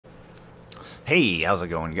Hey, how's it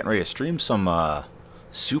going? Getting ready to stream some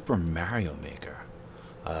Super Mario Maker.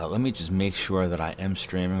 Let me just make sure that I am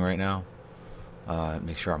streaming right now.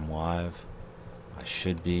 Make sure I'm live. I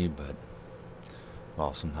should be, but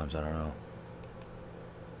well, sometimes I don't know.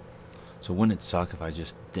 So wouldn't it suck if I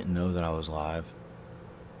just didn't know that I was live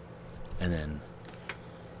and then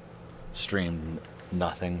streamed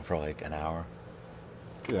nothing for like an hour?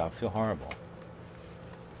 Dude, I feel horrible.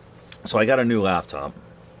 So I got a new laptop,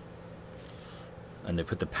 and they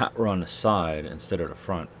put the power on the side instead of the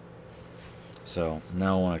front. So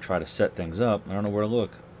now when I try to set things up, I don't know where to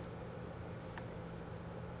look.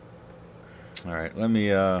 Alright, let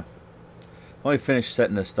me finish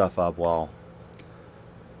setting this stuff up while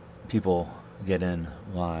people get in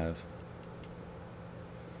live.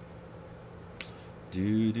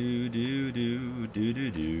 Do do do do do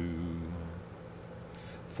do do.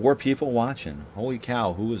 4 people watching. Holy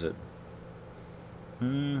cow, who is it?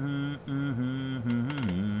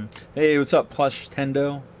 Hey, what's up, Plush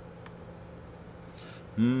Tendo?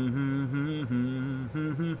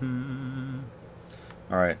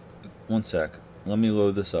 Alright, one sec. Let me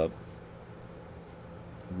load this up.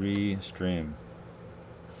 Restream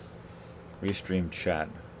chat.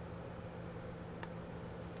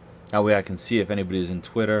 That way I can see if anybody's in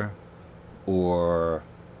Twitter or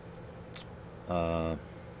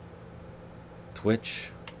Twitch.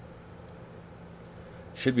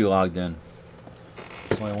 Should be logged in.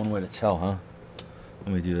 There's only one way to tell, huh?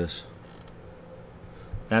 Let me do this.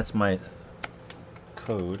 That's my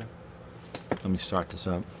code. Let me start this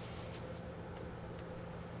up.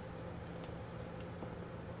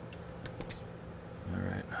 All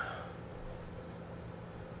right.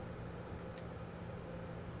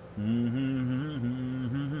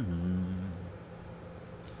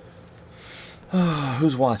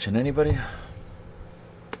 Who's watching? Anybody?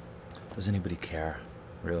 Does anybody care?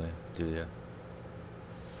 Really? Do you?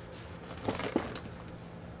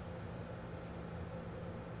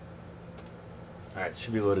 Alright,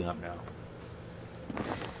 should be loading up now.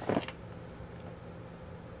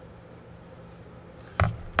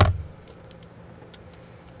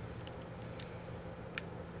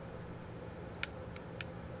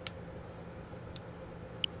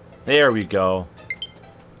 There we go.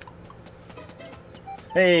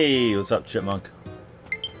 Hey, what's up, Chipmunk?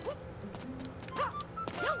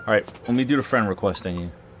 Alright, let me do the friend request thingy.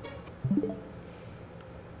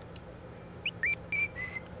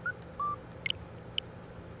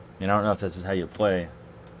 I don't know if this is how you play.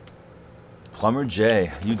 Plumber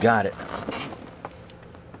J, you got it.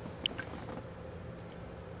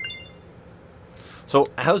 So,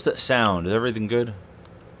 how's that sound? Is everything good?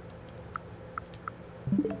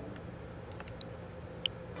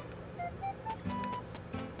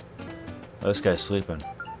 Oh, this guy's sleeping.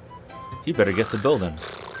 He better get to building.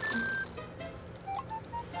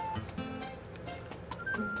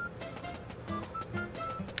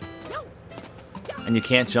 And you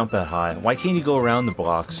can't jump that high. Why can't you go around the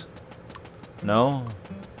blocks? No?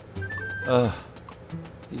 Ugh.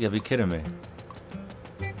 You gotta be kidding me.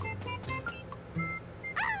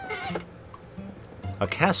 A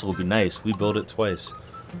castle would be nice. We built it twice.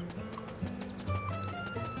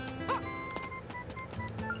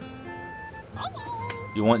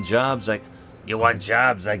 You want jobs? You want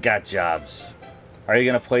jobs? I got jobs. Are you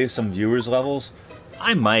gonna play some viewers levels?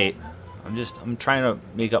 I might. I'm trying to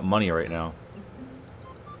make up money right now.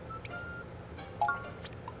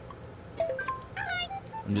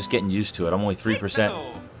 I'm just getting used to it. I'm only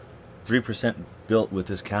 3%. 3% built with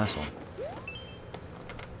this castle.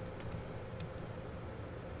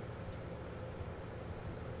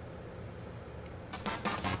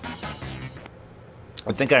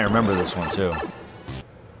 I think I remember this one too.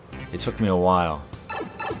 It took me a while.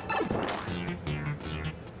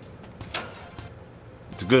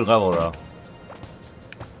 It's a good level though.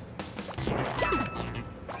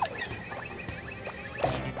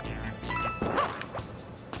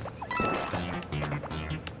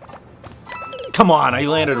 Come on, I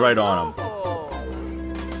landed right on him.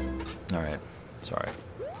 Alright, sorry.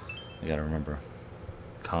 I gotta remember.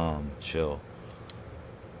 Calm, chill.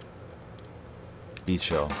 Be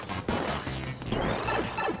chill.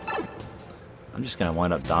 I'm just gonna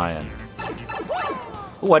wind up dying.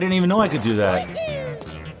 Oh, I didn't even know I could do that.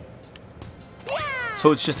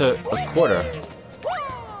 So it's just a quarter.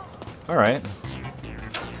 Alright.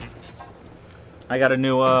 I got a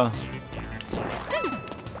new,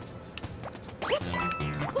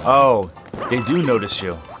 Oh, they do notice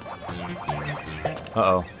you.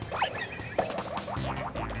 Uh-oh.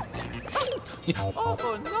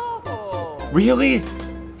 Oh, no! Really?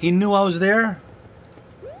 He knew I was there?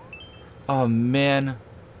 Oh, man.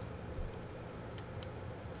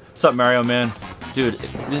 What's up, Mario, man? Dude,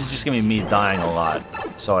 this is just gonna be me dying a lot.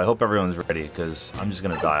 So I hope everyone's ready, because I'm just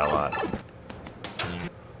gonna die a lot.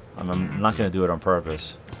 I'm not gonna do it on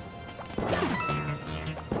purpose.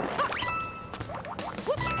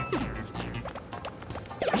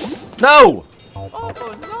 No!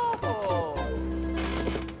 Oh no!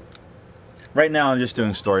 Right now I'm just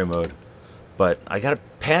doing story mode. But I gotta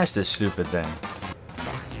pass this stupid thing.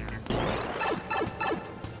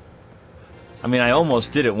 I mean, I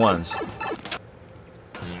almost did it once.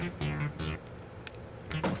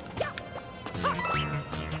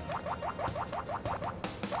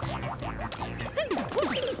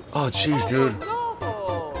 Oh, jeez, dude.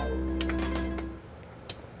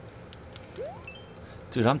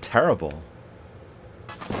 Dude, I'm terrible.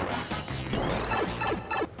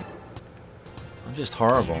 I'm just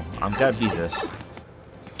horrible. I've got to beat this.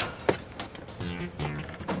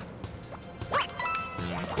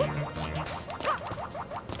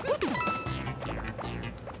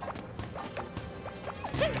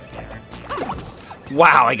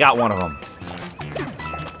 Wow, I got one of them.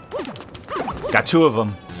 Got two of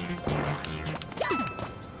them.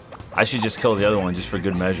 I should just kill the other one just for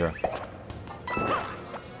good measure.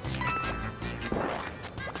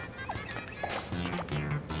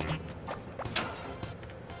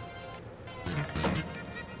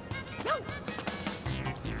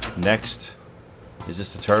 Next, is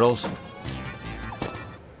this the turtles?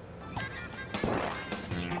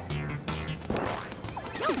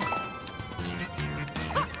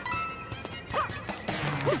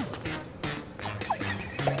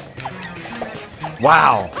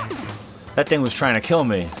 Wow! That thing was trying to kill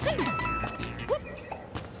me.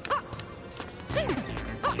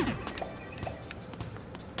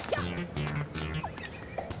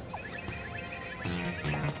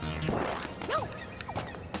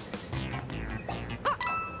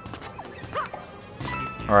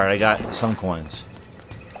 Alright, I got some coins.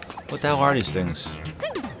 What the hell are these things?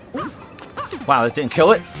 Wow, that didn't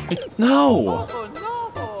kill it? No!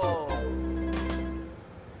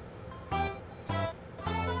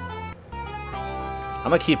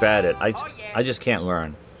 I'm gonna keep at it. I just can't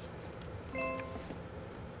learn.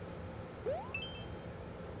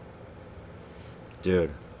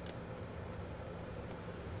 Dude.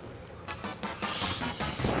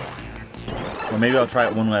 Well, maybe I'll try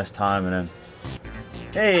it one last time and then...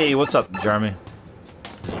 Hey, what's up, Jeremy?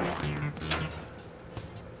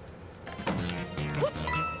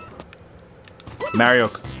 Mario...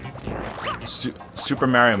 Super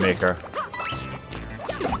Mario Maker.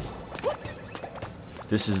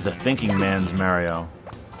 This is the thinking man's Mario.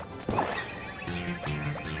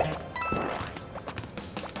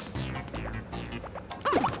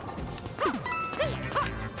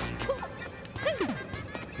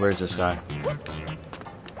 Where's this guy?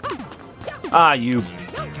 Ah, you...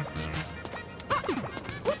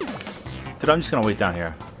 Dude, I'm just gonna wait down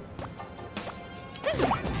here.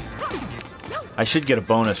 I should get a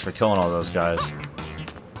bonus for killing all those guys.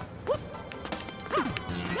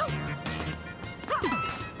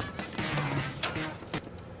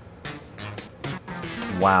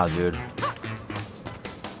 Wow, dude.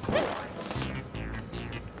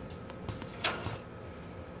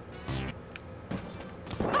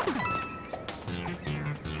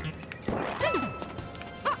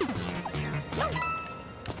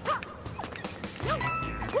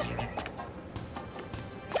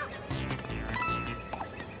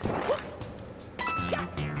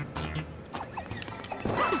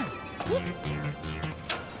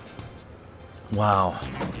 Wow.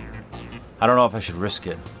 I don't know if I should risk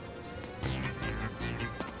it.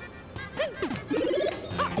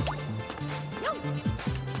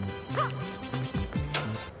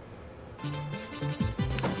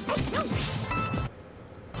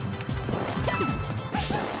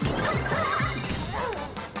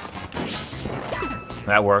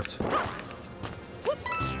 That worked.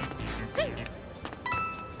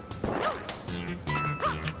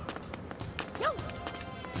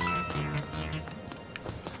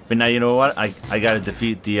 But now you know what? I gotta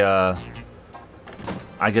defeat the I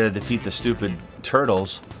gotta defeat the stupid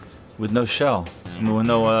turtles with no shell. I mean, with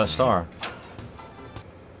no star.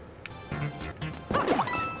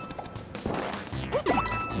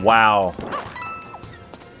 Wow.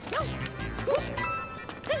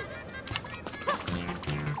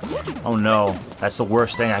 Oh no, that's the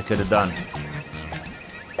worst thing I could have done.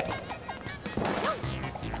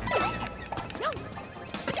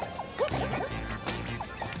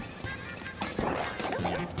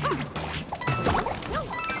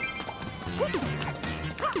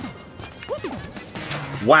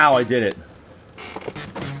 Wow, I did it.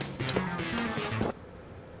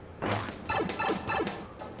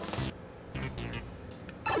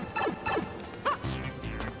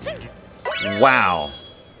 Wow.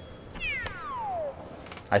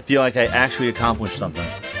 I feel like I actually accomplished something.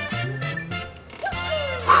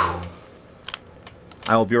 Whew.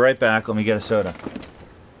 I will be right back. Let me get a soda.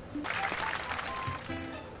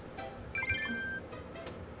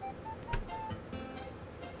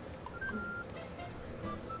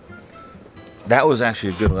 That was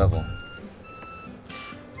actually a good level.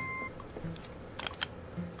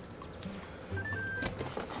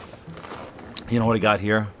 You know what I got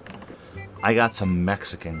here? I got some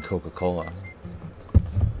Mexican Coca-Cola.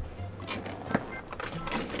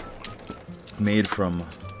 Made from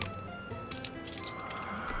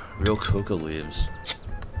real coca leaves.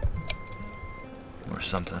 Or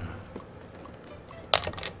something.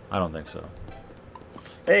 I don't think so.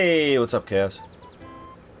 Hey, what's up, Cass?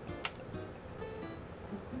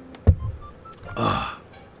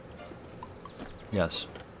 Yes.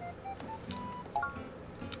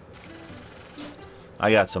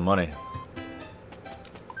 I got some money.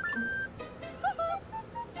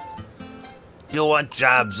 You want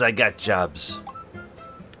jobs? I got jobs.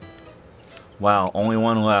 Wow, only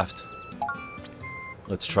one left.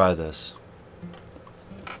 Let's try this.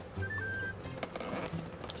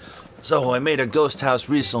 So, I made a ghost house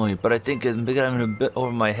recently, but I think it's becoming a bit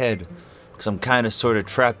over my head. Because I'm kind of sort of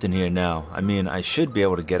trapped in here now. I mean, I should be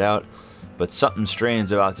able to get out, but something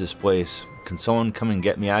strange about this place. Can someone come and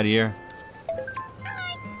get me out of here?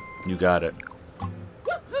 You got it.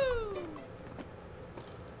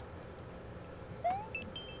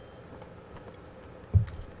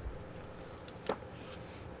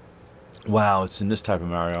 Wow, it's in this type of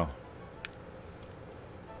Mario.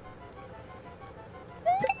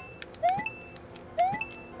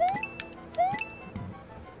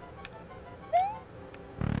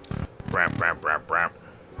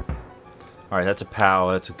 Alright, that's a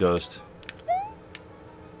POW, that's a ghost.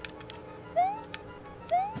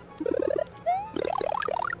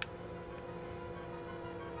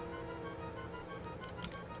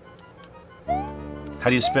 How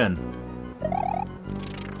do you spin?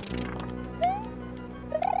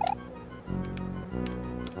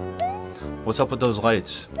 What's up with those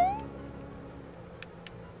lights?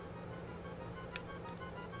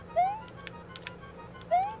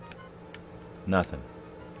 Nothing.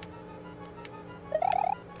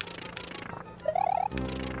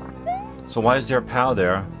 So why is there a POW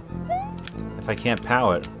there if I can't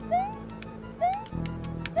POW it?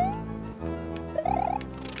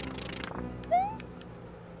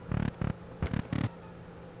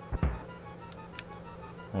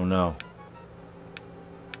 Oh no.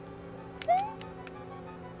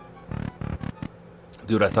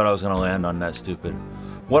 Dude, I thought I was gonna land on that stupid.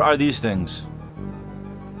 What are these things?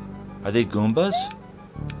 Are they Goombas?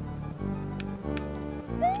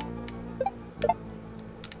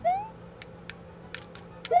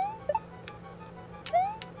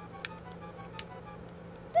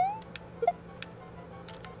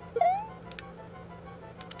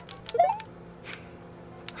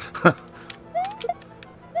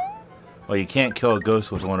 Well, you can't kill a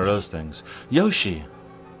ghost with one of those things. Yoshi!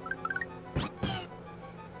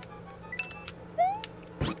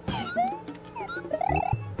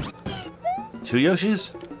 Two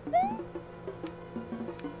Yoshis?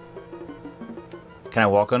 Can I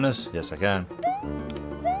walk on this? Yes, I can.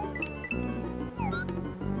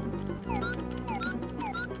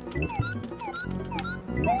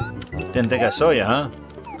 Didn't think I saw you, huh?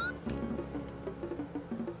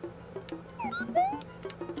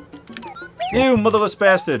 You motherless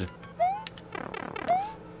bastard!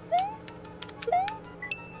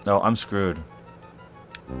 No, I'm screwed.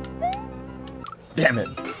 Damn it.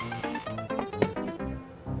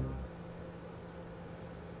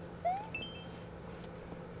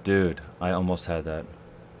 Dude, I almost had that.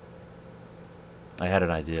 I had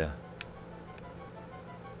an idea.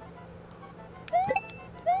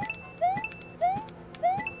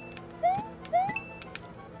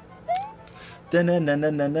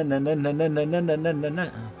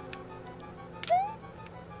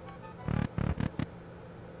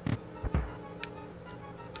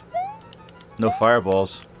 No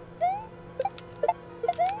fireballs.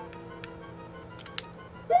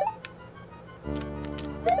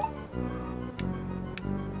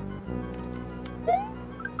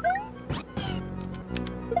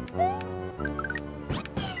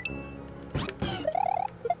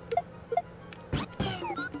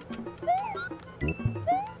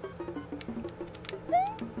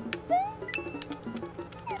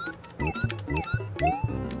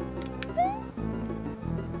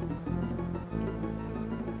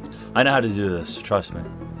 I know how to do this, trust me.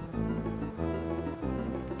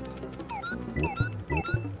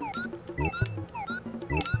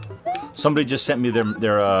 Somebody just sent me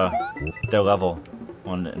their level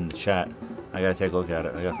in the chat. I gotta take a look at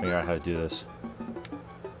it. I gotta figure out how to do this.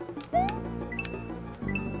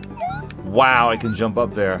 Wow, I can jump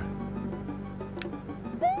up there.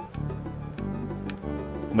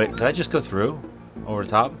 Wait, did I just go through? Over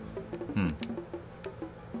the top?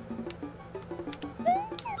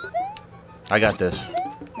 I got this.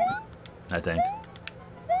 I think.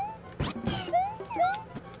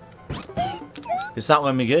 It's not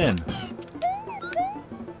letting me get in.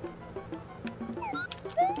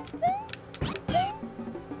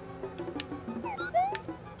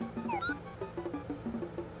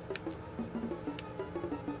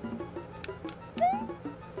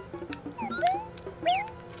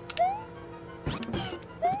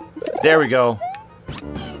 There we go.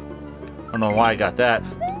 I don't know why I got that.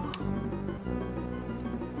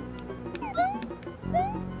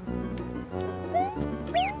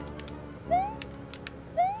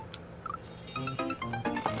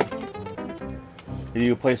 Did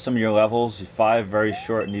you play some of your levels? 5 very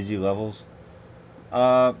short and easy levels?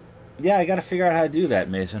 Yeah, I gotta figure out how to do that,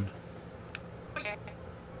 Mason.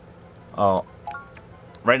 Oh.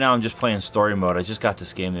 Right now I'm just playing story mode. I just got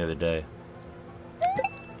this game the other day.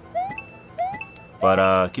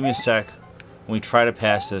 But, give me a sec. Let me try to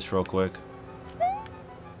pass this real quick.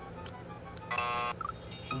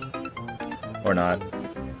 Or not.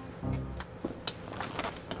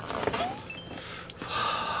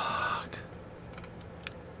 Fuck.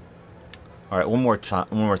 Alright, one more time,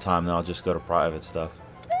 then I'll just go to private stuff.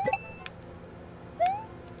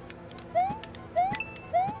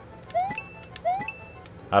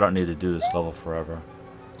 I don't need to do this level forever.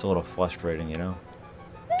 It's a little frustrating, you know?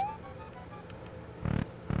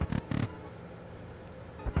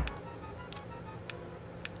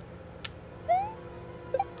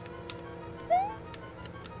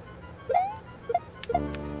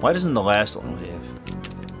 Why doesn't the last one leave?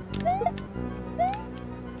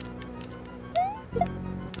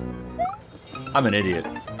 I'm an idiot.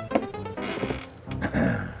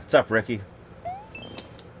 What's up, Ricky?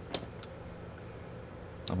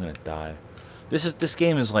 I'm gonna die. This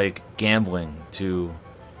game is like gambling to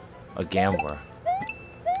a gambler.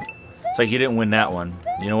 It's like you didn't win that one.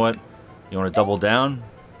 You know what? You want to double down?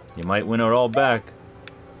 You might win it all back.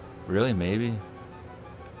 Really? Maybe?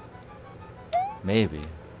 Maybe.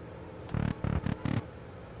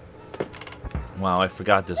 Wow, I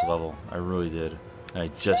forgot this level. I really did. And I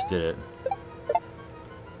just did it.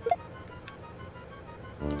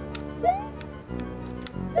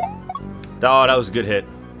 Oh, that was a good hit.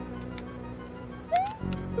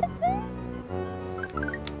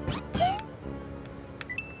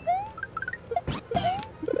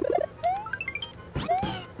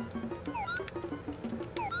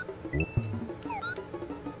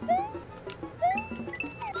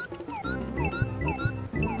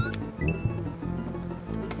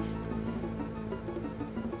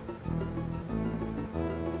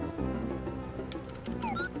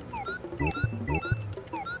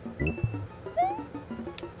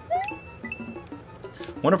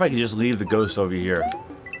 Wonder if I could just leave the ghost over here.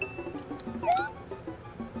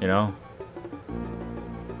 You know?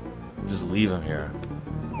 Just leave him here.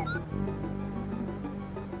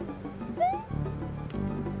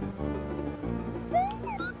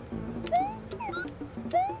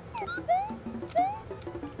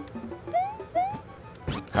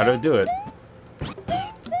 How do I do it?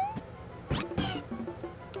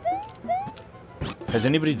 Has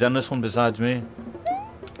anybody done this one besides me?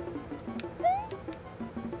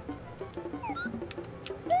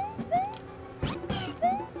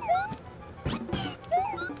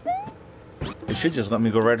 It should just let me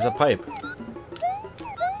go right to the pipe.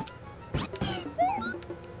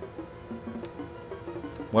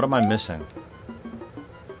 What am I missing?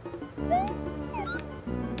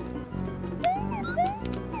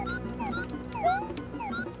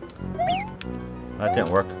 That didn't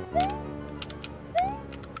work.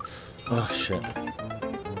 Oh, shit.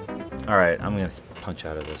 Alright, I'm gonna punch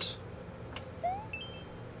out of this.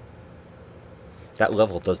 That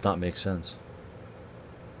level does not make sense.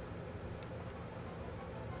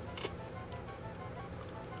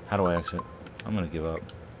 How do I exit? I'm gonna give up.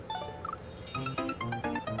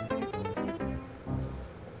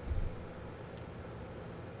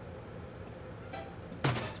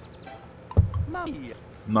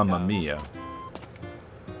 Mamma mia.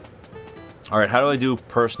 Alright, how do I do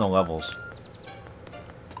personal levels?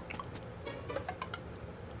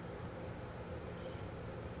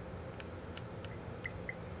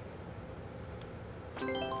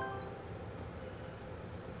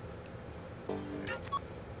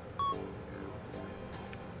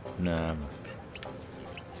 Nah.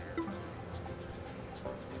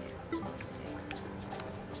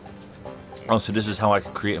 Oh, so this is how I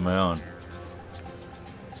could create my own.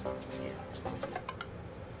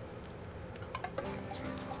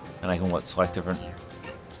 And I can, what, select different...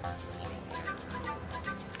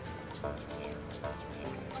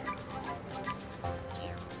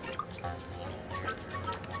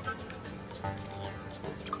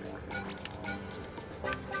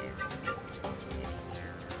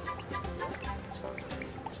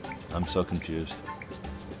 I'm so confused.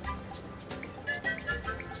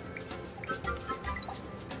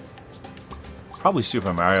 Probably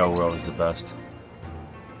Super Mario World is the best.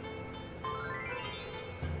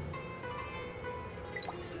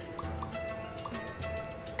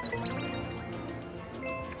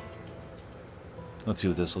 Let's see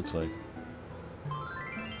what this looks like.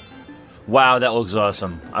 Wow, that looks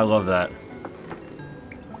awesome. I love that.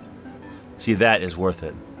 See, that is worth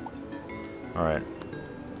it. Alright.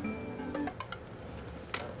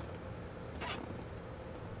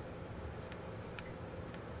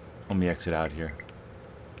 Let me exit out here.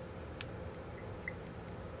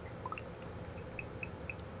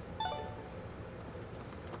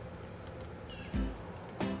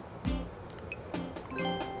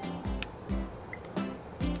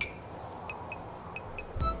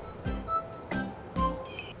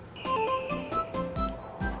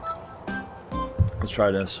 Let's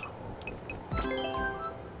try this.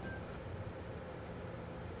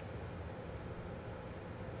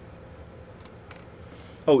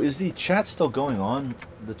 Oh, is the chat still going on?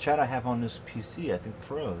 The chat I have on this PC, I think,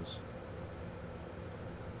 froze.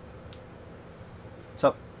 What's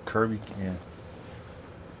up, Kirby? Yeah.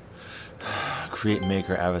 Create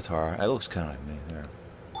maker avatar. That looks kind of like me there.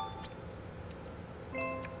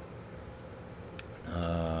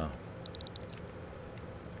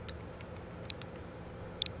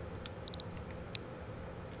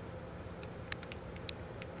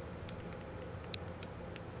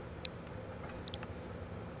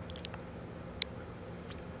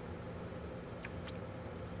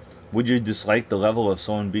 Would you dislike the level if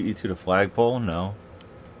someone beat you to the flagpole? No.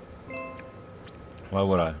 Why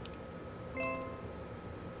would I?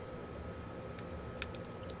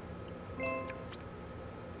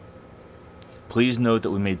 Please note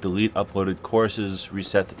that we may delete uploaded courses,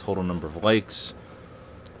 reset the total number of likes.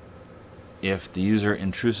 If the user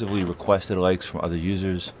intrusively requested likes from other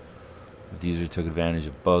users, if the user took advantage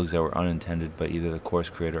of bugs that were unintended by either the course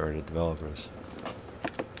creator or the developers.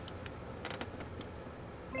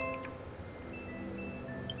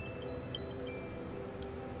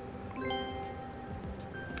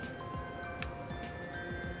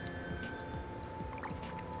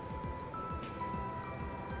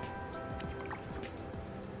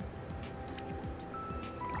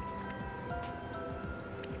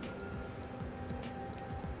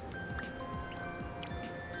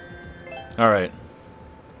 All right.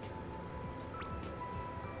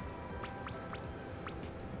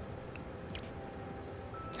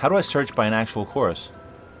 How do I search by an actual course?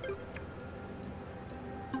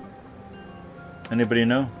 Anybody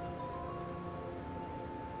know?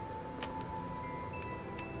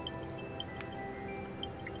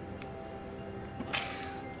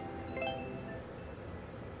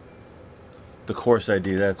 The course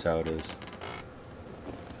ID, that's how it is.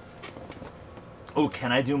 Oh,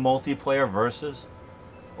 can I do multiplayer versus?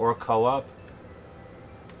 Or co-op?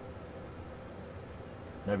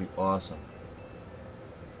 That'd be awesome.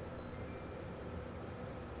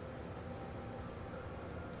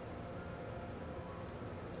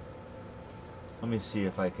 Let me see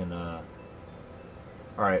if I can,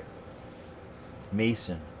 alright.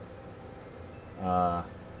 Mason.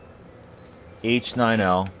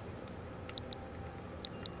 H9L.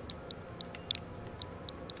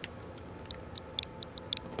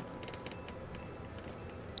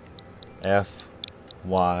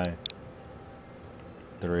 FY3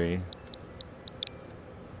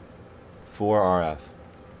 4RF.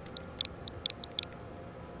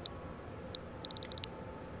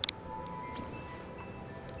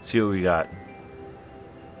 See what we got.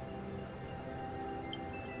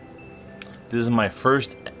 This is my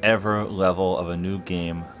first ever level of a new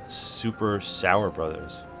game, Super Sour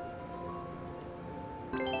Brothers.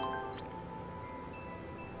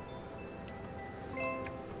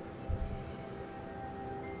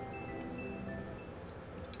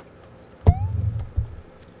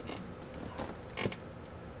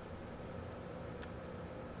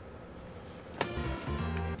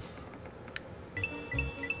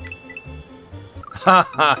 Ha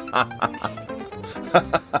ha ha ha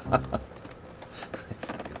ha.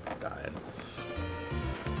 Dying.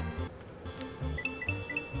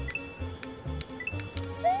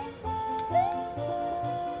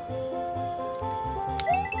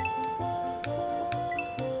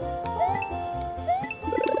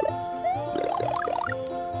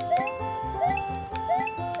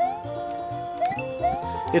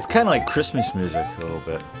 It's kind of like Christmas music a little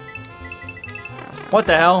bit. What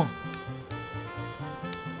the hell?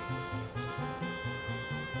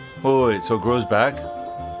 Wait, so it grows back?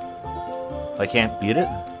 I can't beat it?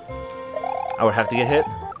 I would have to get hit?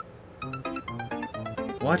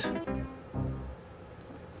 What?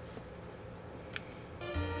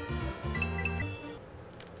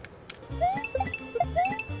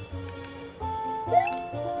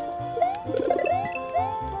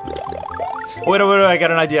 Wait, I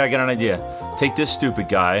got an idea, Take this stupid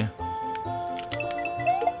guy.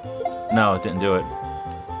 No, it didn't do it.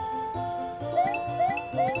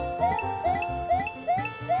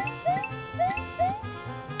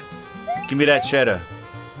 Give me that cheddar.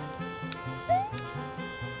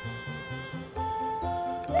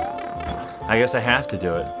 I guess I have to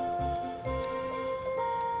do it.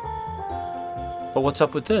 But what's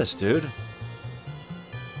up with this, dude?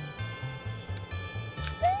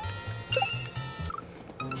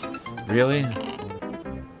 Really?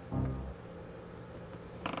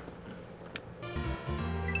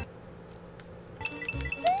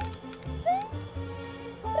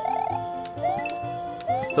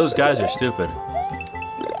 Those guys are stupid.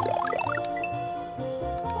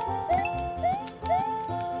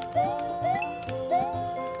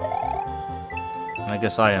 And I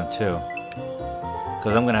guess I am too.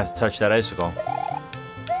 Because I'm going to have to touch that icicle.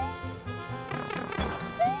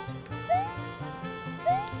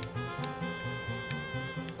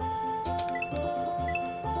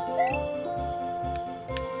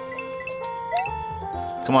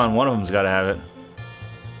 Come on, one of them's got to have it.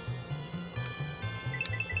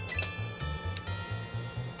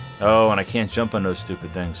 Oh, and I can't jump on those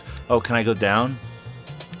stupid things. Oh, can I go down?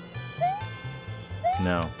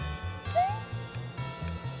 No.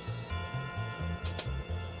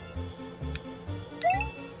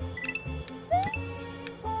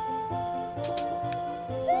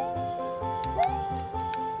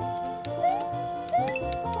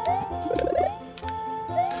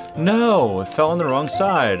 No, it fell on the wrong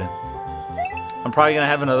side. I'm probably gonna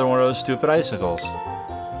have another one of those stupid icicles.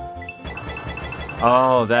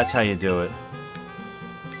 Oh, that's how you do it.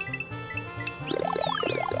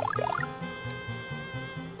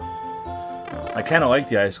 I kind of like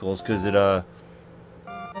the icicles because it,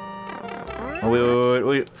 Oh,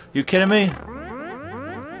 wait. You kidding me?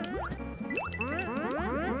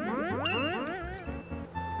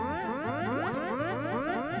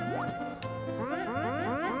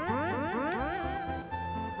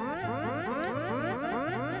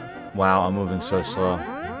 Wow, I'm moving so slow.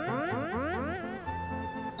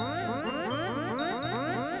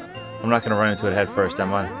 I'm not gonna run into it head first,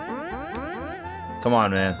 am I? Come on,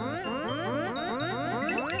 man.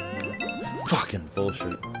 Fucking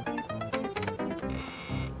bullshit.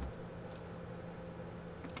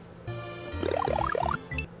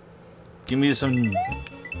 Give me some...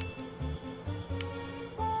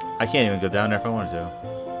 I can't even go down there if I wanted to.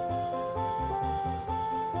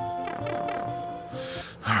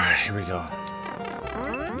 Alright, here we go.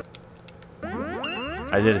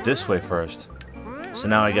 I did it this way first. So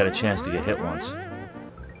now I got a chance to get hit once.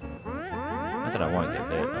 Not that I want to get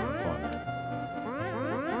hit. Oh, come on,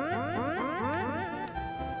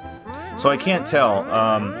 man. So I can't tell.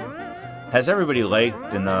 Has everybody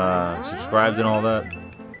liked and subscribed and all that?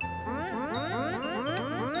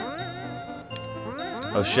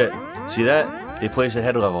 Oh shit. See that? They place it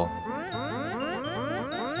head level.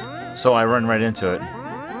 So I run right into it.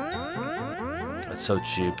 That's so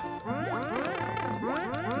cheap.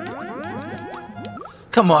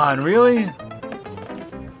 Come on, really?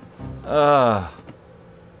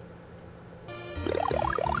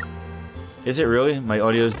 Is it really? My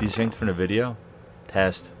audio is desynced from the video?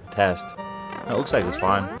 Test. It looks like it's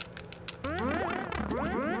fine.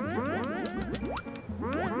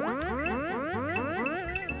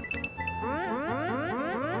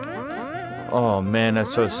 Oh man,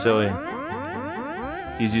 that's so silly.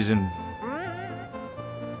 He's using...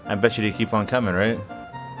 I bet you they keep on coming, right?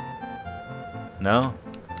 No?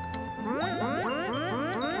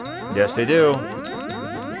 Yes, they do.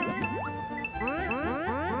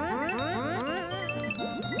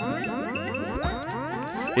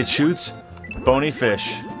 It shoots bony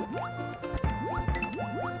fish.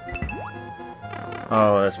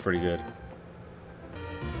 Oh, that's pretty good.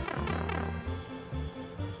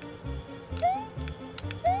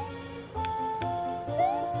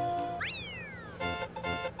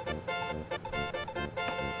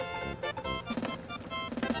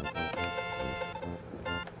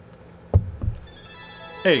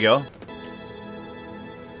 There you go.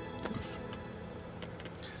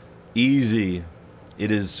 Easy.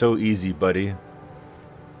 It is so easy, buddy.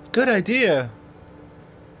 Good idea.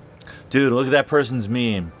 Dude, look at that person's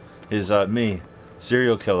meme. His, me,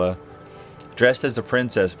 serial killer, dressed as the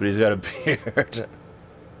princess, but he's got a beard.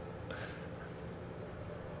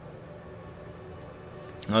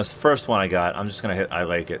 That's the first one I got. I'm just gonna hit I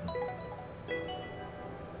like it.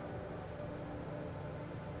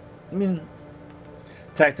 I mean,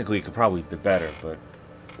 technically it could probably be better, but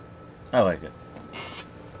I like it.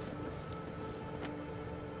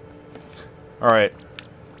 Alright.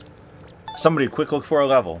 Somebody quick look for a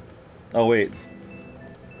level. Oh wait.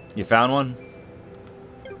 You found one?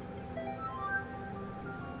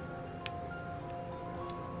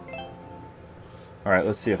 Alright,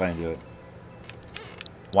 let's see if I can do it.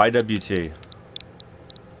 YWT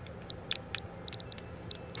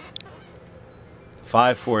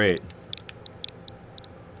 548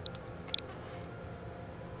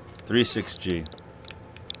 36G.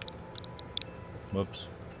 Whoops.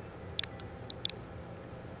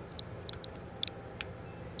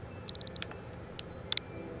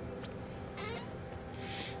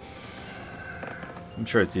 I'm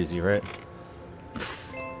sure it's easy, right?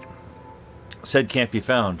 Said can't be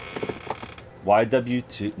found.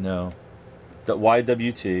 YWT, no. The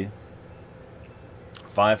YWT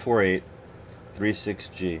 548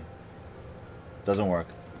 36G. Doesn't work.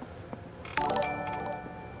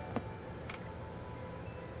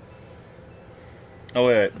 Oh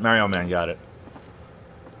wait, Mario Man got it.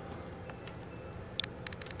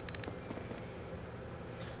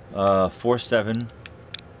 Uh, 47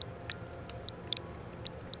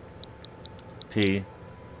 P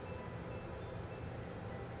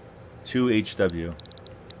 2HW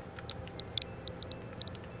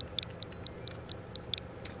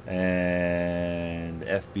and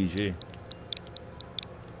FBG.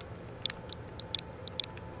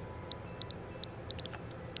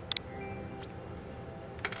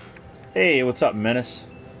 Hey, what's up, Menace?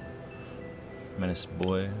 Menace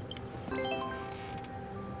boy.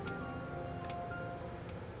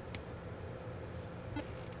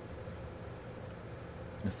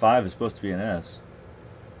 The 5 is supposed to be an S.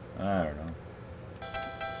 I don't know.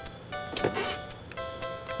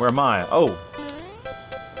 Where am I? Oh!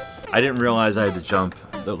 I didn't realize I had to jump.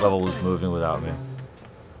 The level was moving without me.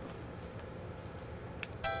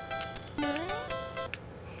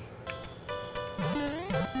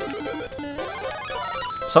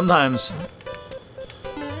 Sometimes...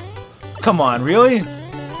 Come on, really?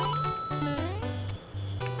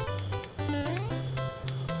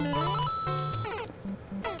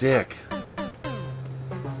 Dick.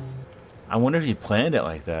 I wonder if he planned it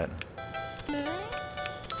like that.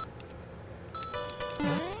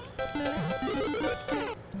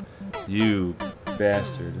 You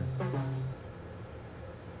bastard.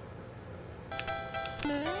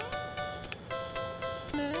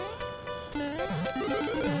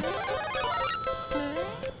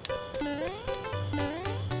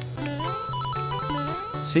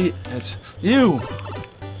 See, it's you.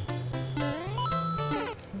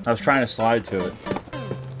 I was trying to slide to it.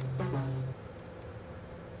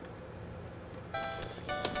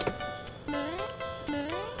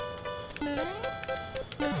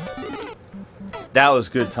 That was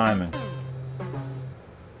good timing.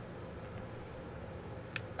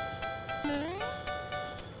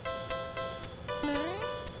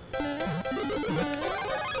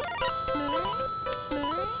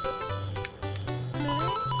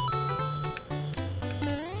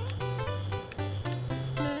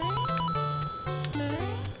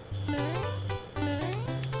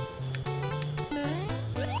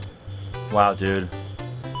 Wow, dude.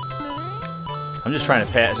 I'm just trying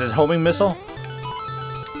to pass. Is it homing missile?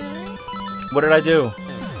 What did I do?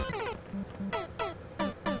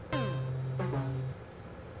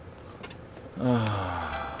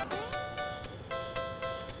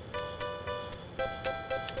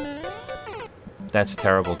 That's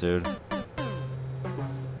terrible, dude.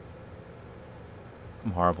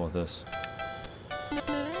 I'm horrible at this.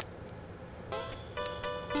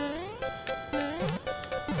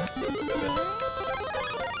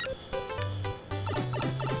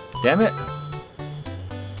 Damn it.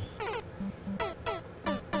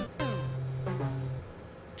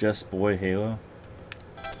 Just boy Halo.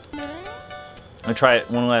 I'll try it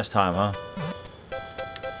one last time, huh?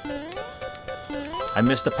 I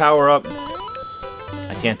missed the power up.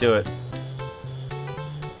 I can't do it.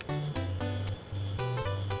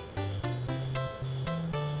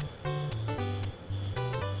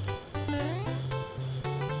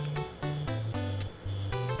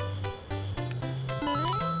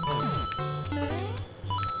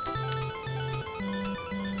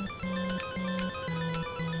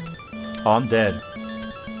 Oh, I'm dead.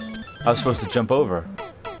 I was supposed to jump over.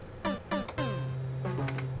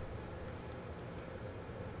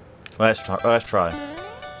 Let's try. Let's try.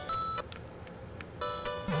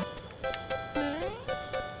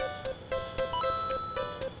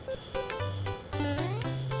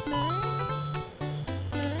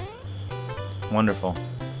 Wonderful.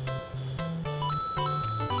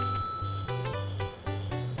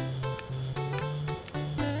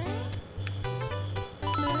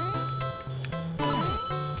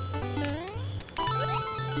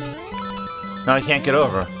 No, I can't get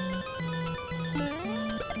over.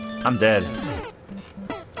 I'm dead.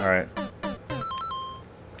 Alright.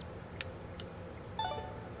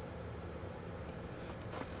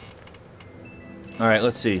 Alright,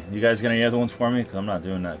 let's see. You guys got any other ones for me? Because I'm not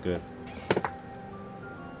doing that good.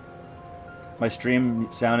 My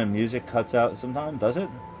stream sound and music cuts out sometimes, does it?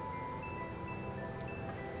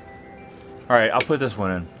 Alright, I'll put this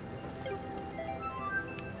one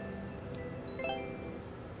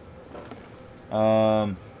in.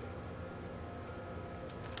 Um,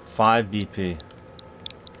 5 BP.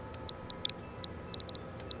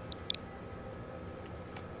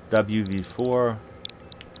 WV4.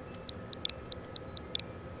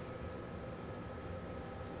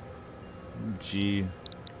 G.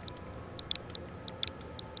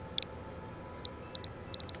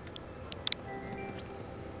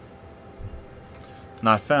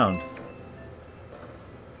 Not found.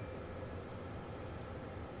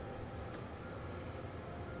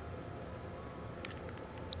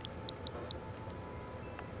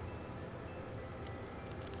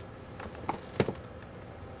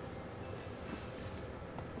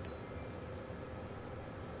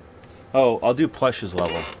 Oh, I'll do Plush's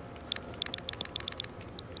level.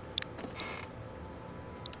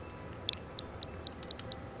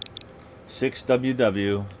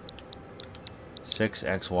 SW-1117-9166-8224.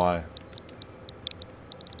 6XY.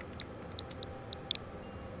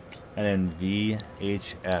 And then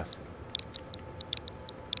VHF.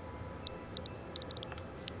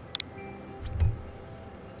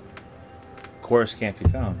 Course can't be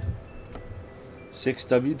found.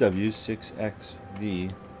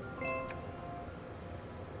 6WW6XV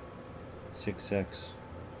 6X.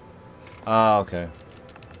 Ah, okay.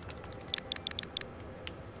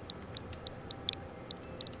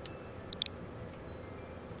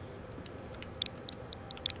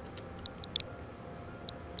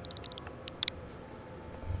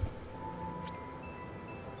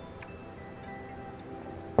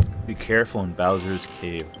 Be careful in Bowser's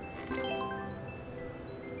Cave.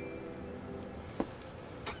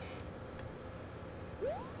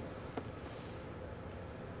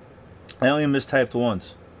 I only mistyped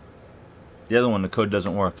once. The other one, the code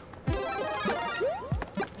doesn't work.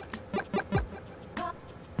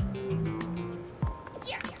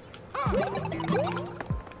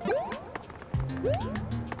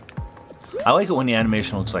 I like it when the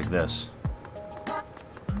animation looks like this.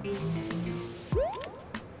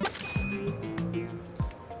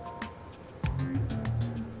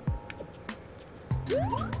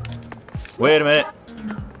 Wait a minute.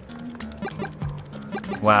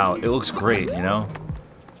 Wow, it looks great, you know?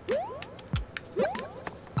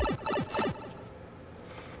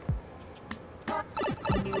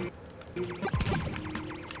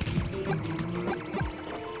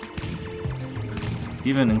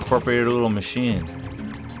 Even incorporated a little machine.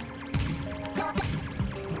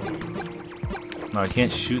 No, I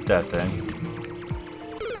can't shoot that thing.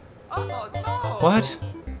 Oh, no. What?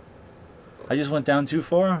 I just went down too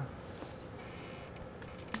far?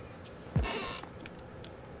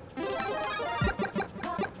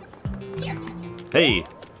 Hey!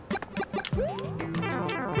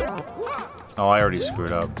 Oh, I already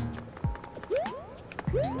screwed up.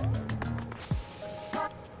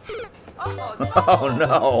 Oh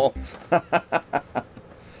no!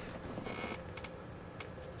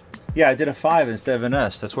 Yeah, I did a 5 instead of an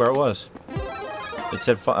S. That's where it was. It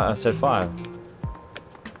said 5. It said 5.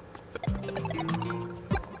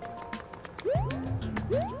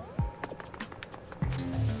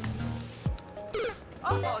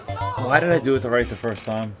 Why did I do it right the first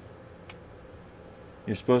time?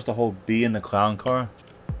 You're supposed to hold B in the clown car?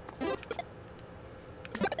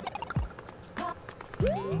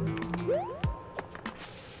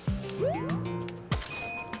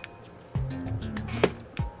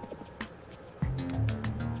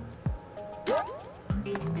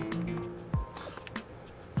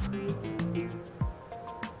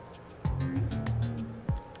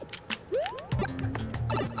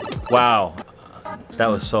 Wow. That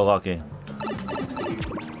was so lucky.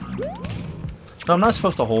 No, I'm not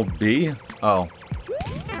supposed to hold B. Oh.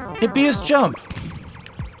 Hit B is jump.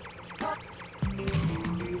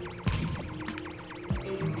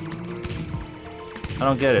 I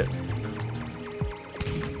don't get it.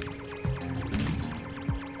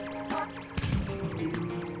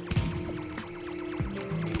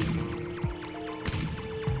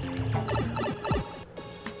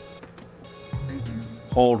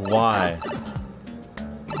 Hold Y.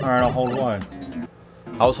 Alright, I'll hold Y.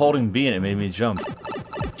 I was holding B and it made me jump.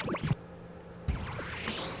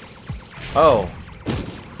 Oh.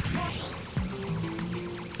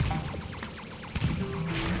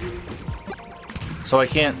 So I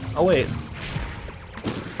can't... Oh, wait.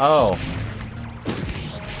 Oh.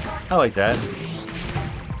 I like that.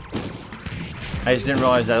 I just didn't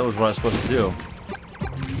realize that was what I was supposed to do.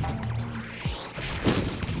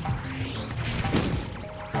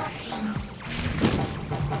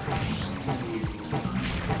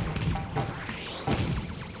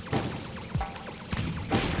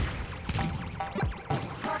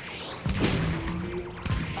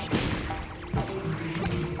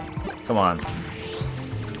 Come on.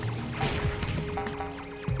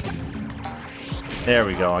 There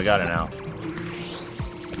we go, I got it now.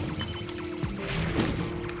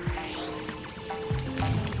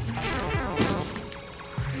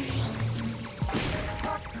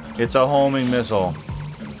 It's a homing missile.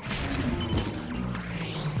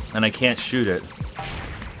 And I can't shoot it.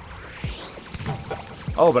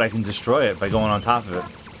 Oh, but I can destroy it by going on top of it.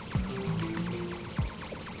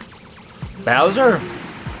 Bowser?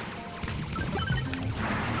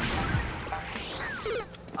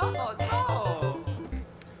 Oh no!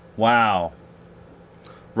 Wow.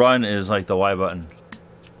 Run is like the Y button.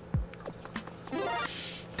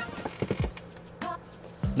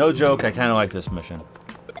 No joke, I kind of like this mission.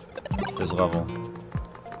 This level.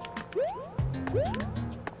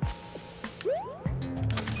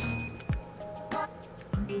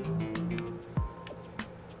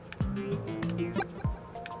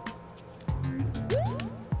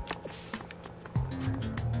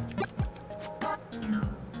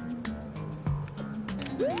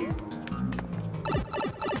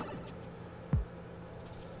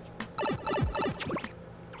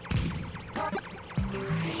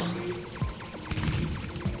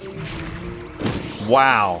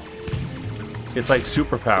 Wow. It's like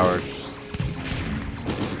super powered.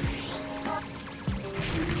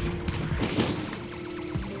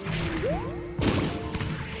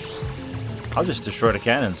 I'll just destroy the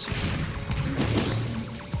cannons.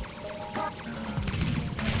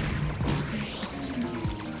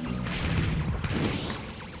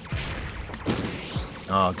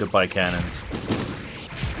 Oh, goodbye cannons.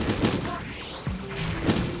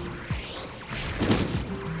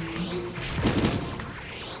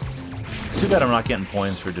 Too bad I'm not getting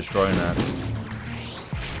points for destroying that.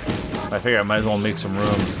 I figure I might as well make some room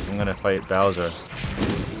if I'm gonna fight Bowser.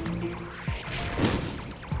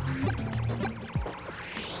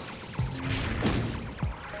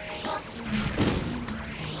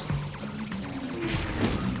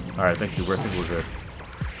 Alright, thank you. I think we're good.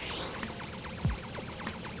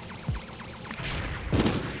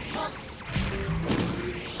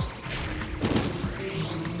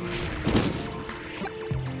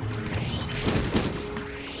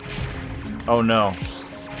 Oh no.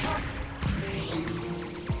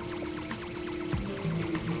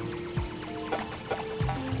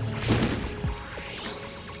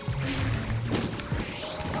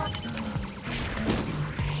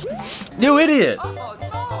 You idiot!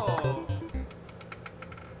 Oh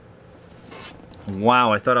no!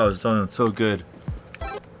 Wow, I thought I was doing so good.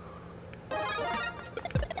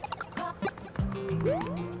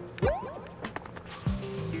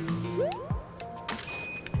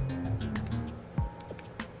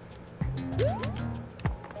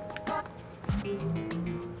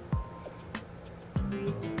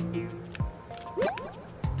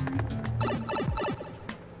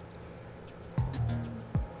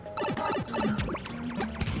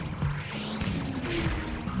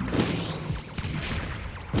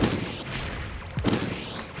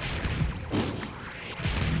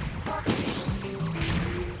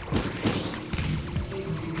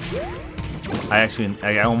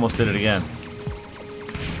 I almost did it again.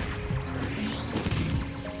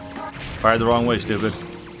 Fired the wrong way, stupid.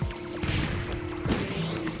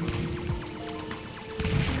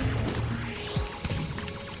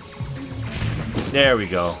 There we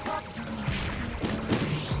go.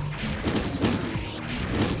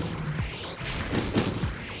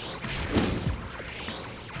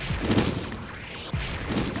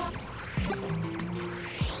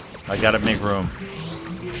 I gotta make room.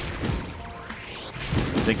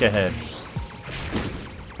 Think ahead.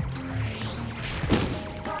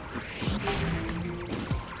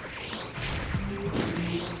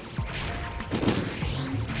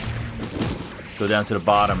 Go down to the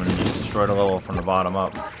bottom and just destroy the level from the bottom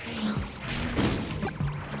up.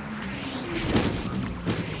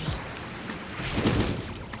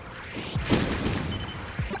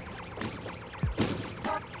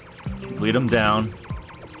 Lead them down.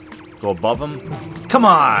 Go above him. Come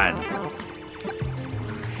on!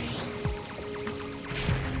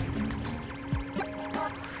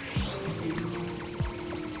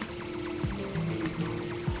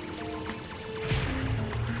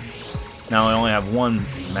 Now I only have one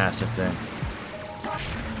massive thing.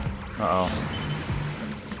 Uh-oh.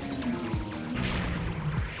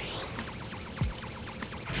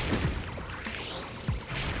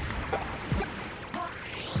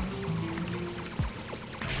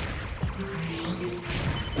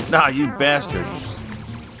 Nah, you bastard.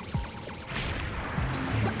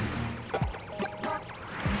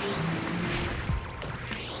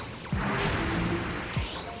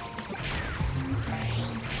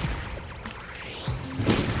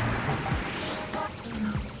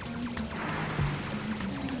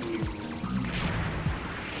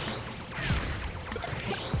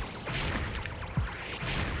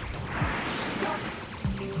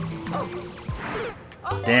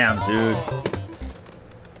 Damn, dude.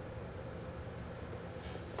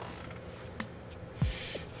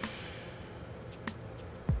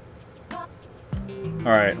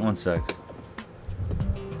 Alright, one sec.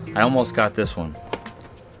 I almost got this one.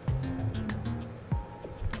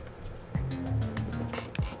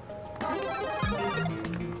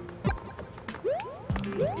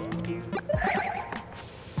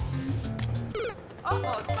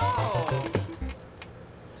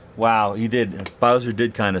 Wow, he did. Bowser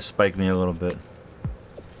did kind of spike me a little bit.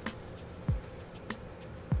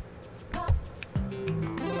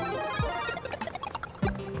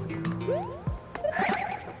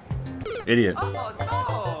 Idiot. Oh,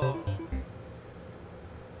 no.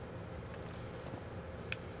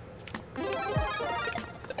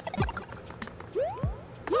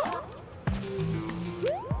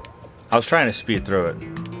 I was trying to speed through it.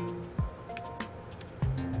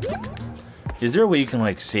 Is there a way you can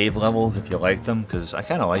like save levels if you like them? Because I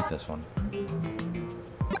kind of like this one.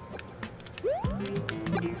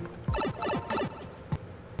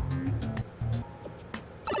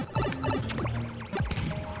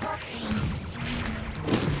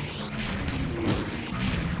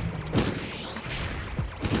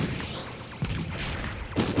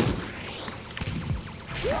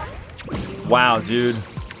 Wow, dude.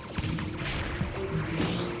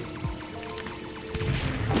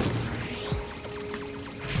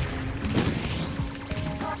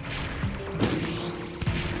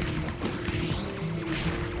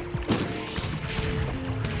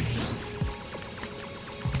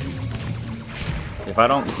 If I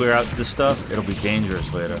don't clear out this stuff, it'll be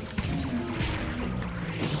dangerous later.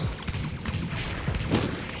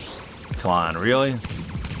 Come on, really?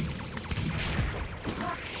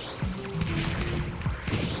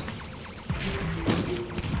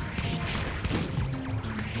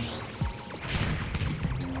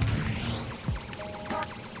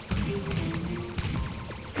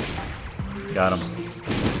 Got him.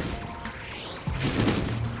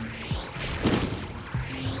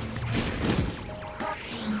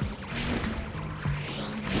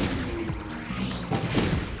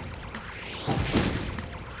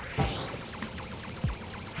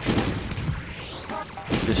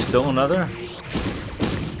 There's still another?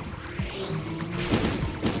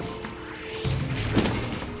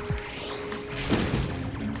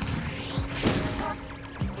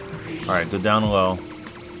 Alright, go down low.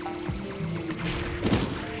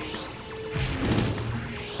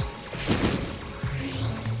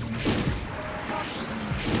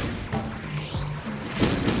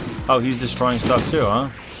 Oh, he's destroying stuff too, huh?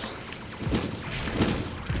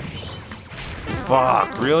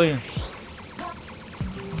 Fuck, really?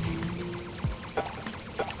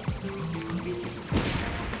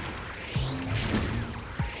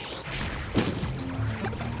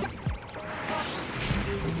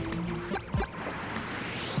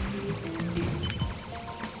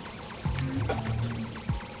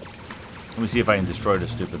 Let me see if I can destroy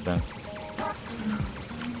this stupid thing.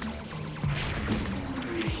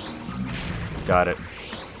 Got it.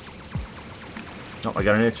 Oh, I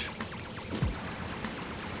got an itch.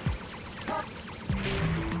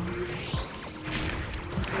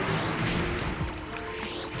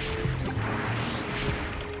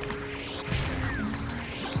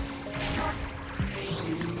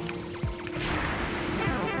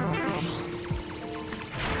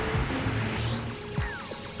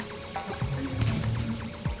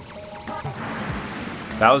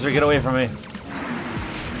 Bowser, get away from me.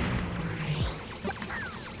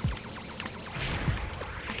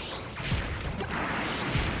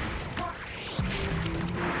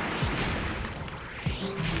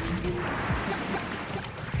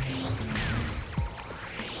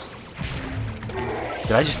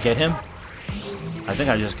 Did I just get him? I think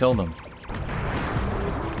I just killed him.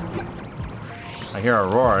 I hear a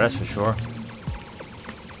roar, that's for sure.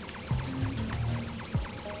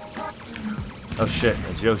 Oh shit,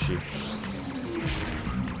 it's Yoshi.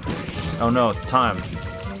 Oh no, time.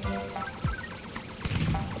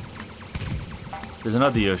 There's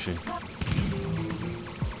another Yoshi.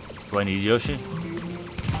 Do I need Yoshi?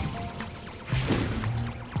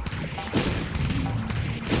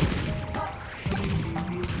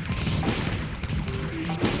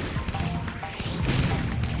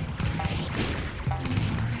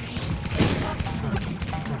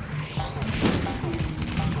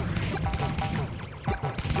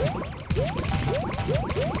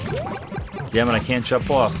 Damn it, I can't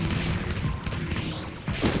jump off.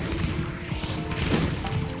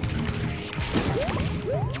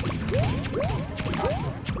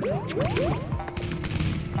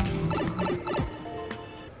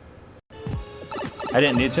 I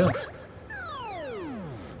didn't need to?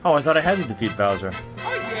 Oh, I thought I had to defeat Bowser.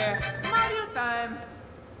 Oh yeah, Mario time.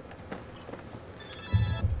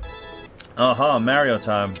 Uh-huh, Mario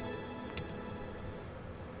time.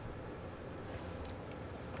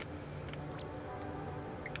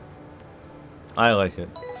 I like it.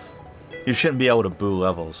 You shouldn't be able to boo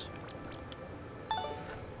levels.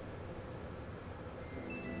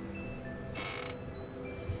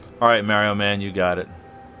 Alright, Mario Man, you got it.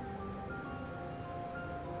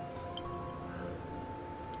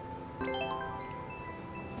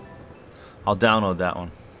 I'll download that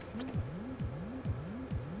one.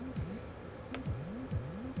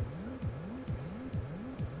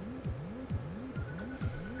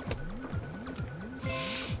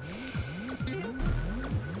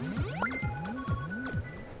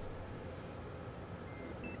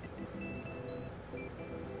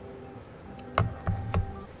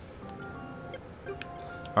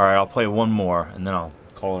 Alright, I'll play one more, and then I'll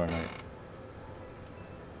call it a night.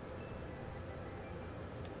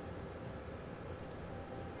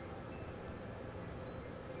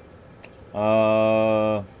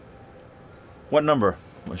 What number?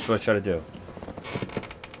 What should I try to do?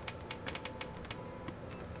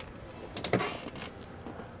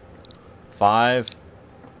 Five.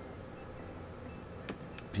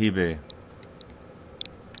 PB.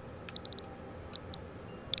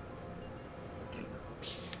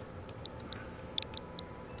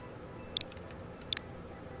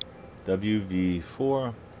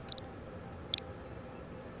 WV4.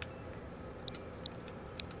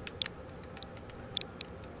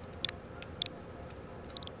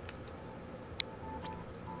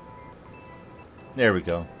 There we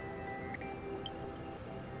go.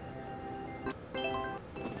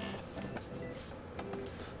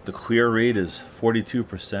 The clear rate is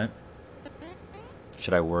 42%.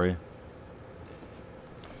 Should I worry?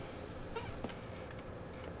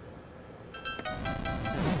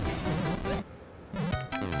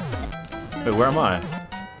 Wait, where am I?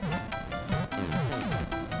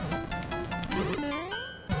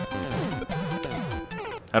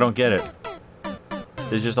 I don't get it.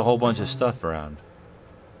 There's just a whole bunch of stuff around.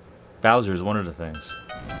 Bowser's one of the things.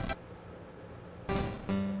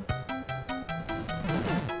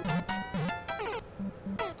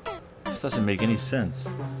 This doesn't make any sense.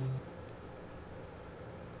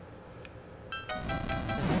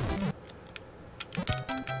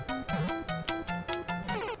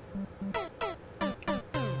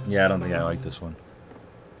 Yeah, I don't think I like this one.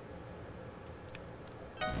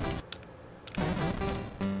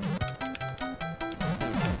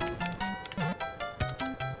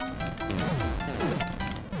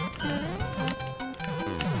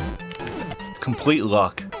 Complete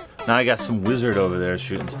luck. Now I got some wizard over there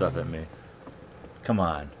shooting stuff at me. Come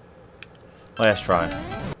on. Last try.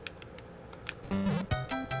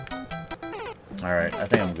 Alright, I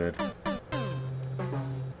think I'm good.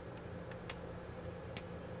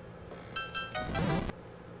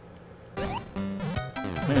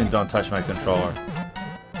 Maybe don't touch my controller.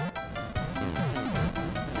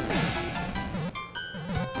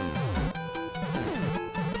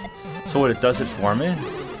 So what, it does it for me?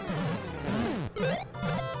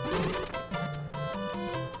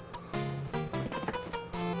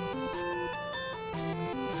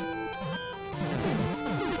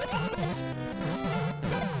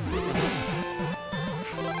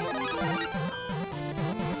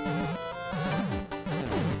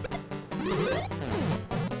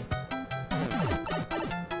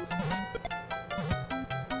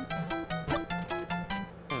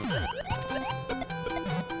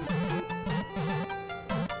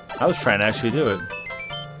 I was trying to actually do it.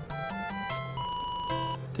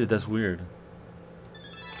 Dude, that's weird.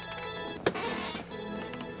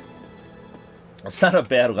 It's not a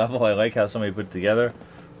bad level. I like how somebody put it together,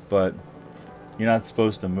 but you're not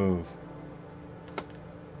supposed to move.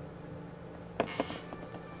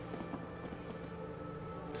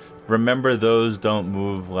 Remember, those don't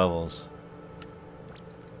move levels.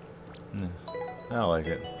 I like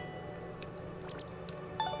it.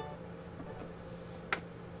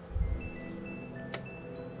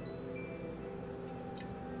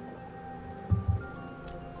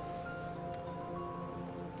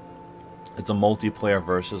 It's a multiplayer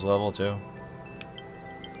versus level too.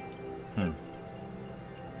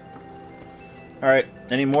 Alright,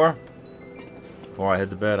 any more? Before I head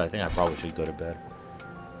to bed? I think I probably should go to bed.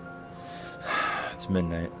 It's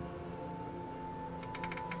midnight.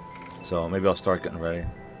 So maybe I'll start getting ready.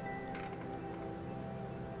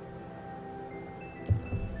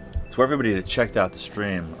 To everybody that checked out the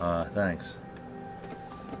stream, thanks.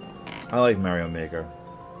 I like Mario Maker.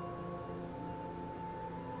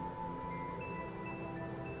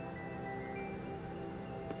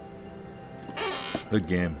 Good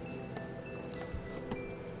game.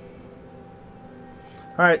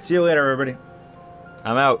 Alright, see you later, everybody.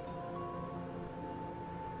 I'm out.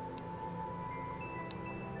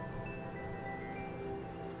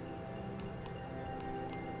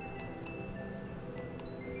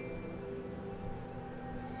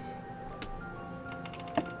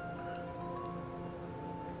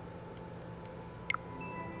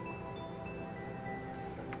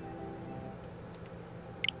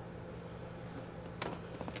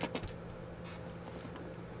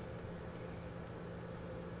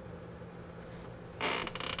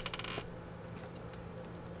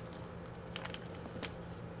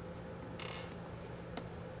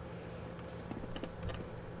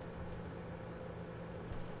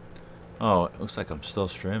 Oh, it looks like I'm still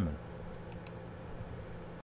streaming.